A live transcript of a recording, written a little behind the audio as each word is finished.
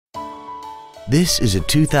This is a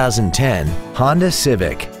 2010 Honda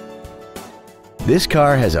Civic. This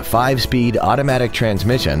car has a 5-speed automatic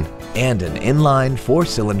transmission and an inline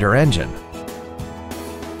 4-cylinder engine.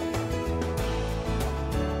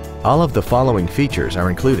 All of the following features are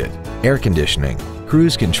included: air conditioning,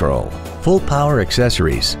 cruise control, full power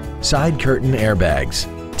accessories, side curtain airbags,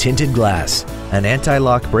 tinted glass, an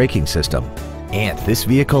anti-lock braking system, and this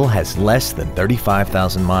vehicle has less than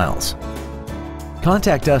 35,000 miles.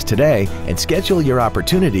 Contact us today and schedule your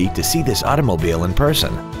opportunity to see this automobile in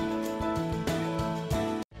person.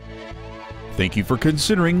 Thank you for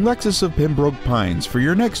considering Lexus of Pembroke Pines for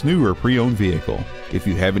your next new or pre-owned vehicle. If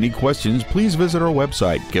you have any questions, please visit our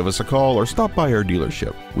website, give us a call, or stop by our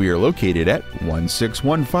dealership. We are located at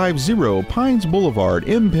 16150 Pines Boulevard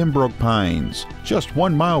in Pembroke Pines, just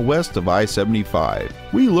 1 mile west of I-75.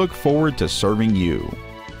 We look forward to serving you.